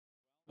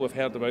We've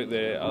heard about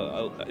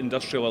the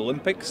Industrial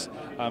Olympics.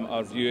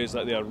 Our view is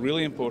that they are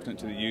really important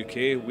to the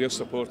UK. We're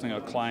supporting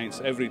our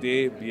clients every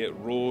day, be it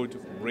road,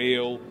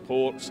 rail,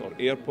 ports or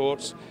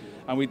airports.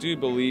 And we do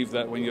believe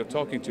that when you're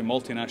talking to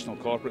multinational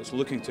corporates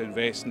looking to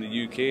invest in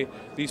the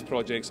UK, these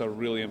projects are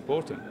really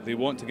important. They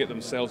want to get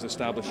themselves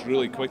established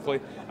really quickly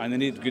and they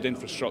need good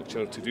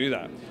infrastructure to do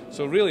that.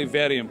 So really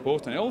very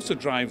important. It also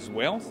drives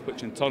wealth,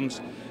 which in turn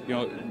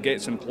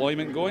gets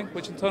employment going,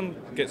 which in turn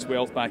gets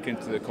wealth back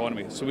into the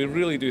economy. So we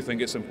really do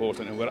think it's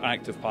important and we're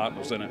active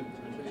partners in it.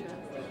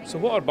 So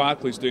what are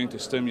Barclays doing to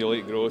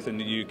stimulate growth in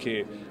the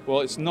UK? Well,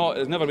 it's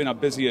never been a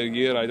busier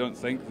year, I don't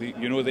think. The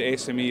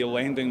SME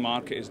lending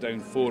market is down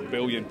 £4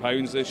 billion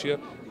this year.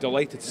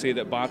 Delighted to say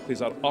that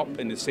Barclays are up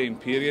in the same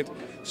period.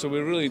 So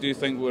we really do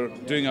think we're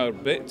doing our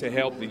bit to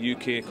help the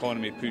UK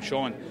economy push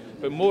on.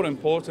 But more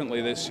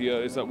importantly this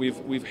year is that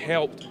we've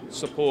helped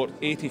support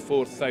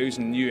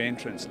 84,000 new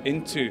entrants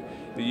into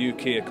the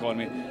UK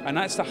economy, and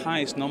that's the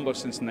highest number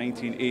since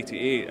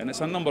 1988, and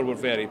it's a number we're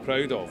very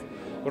proud of.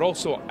 We're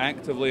also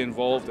actively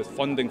involved with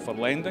funding for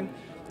lending,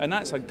 and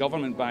that's a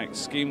government-backed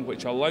scheme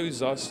which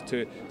allows us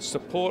to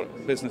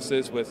support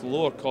businesses with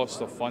lower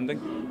cost of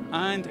funding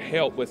and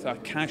help with a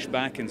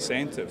cash-back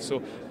incentive,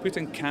 so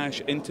putting cash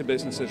into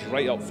businesses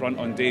right up front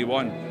on day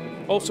one.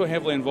 Also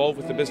heavily involved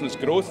with the Business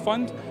Growth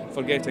Fund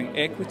for getting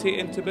equity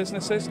into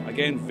businesses,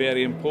 again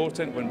very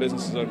important when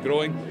businesses are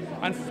growing.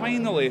 And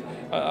finally,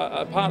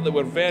 a part that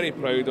we're very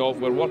proud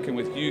of, we're working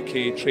with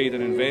UK Trade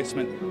and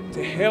Investment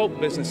to help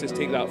businesses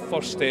take that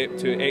first step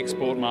to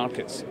export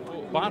markets.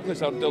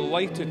 Barclays are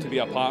delighted to be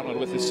a partner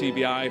with the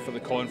CBI for the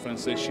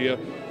conference this year.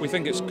 We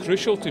think it's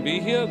crucial to be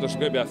here. There's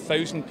going to be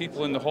 1,000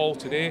 people in the hall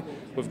today.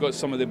 We've got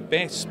some of the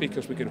best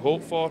speakers we could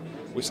hope for.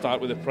 We start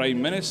with the Prime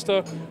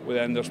Minister,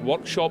 then there's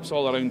workshops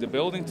all around the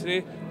building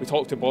today. We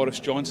talked to Boris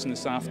Johnson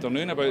this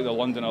afternoon about the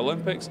London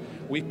Olympics.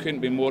 We couldn't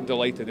be more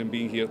delighted in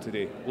being here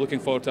today. Looking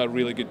forward to a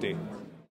really good day.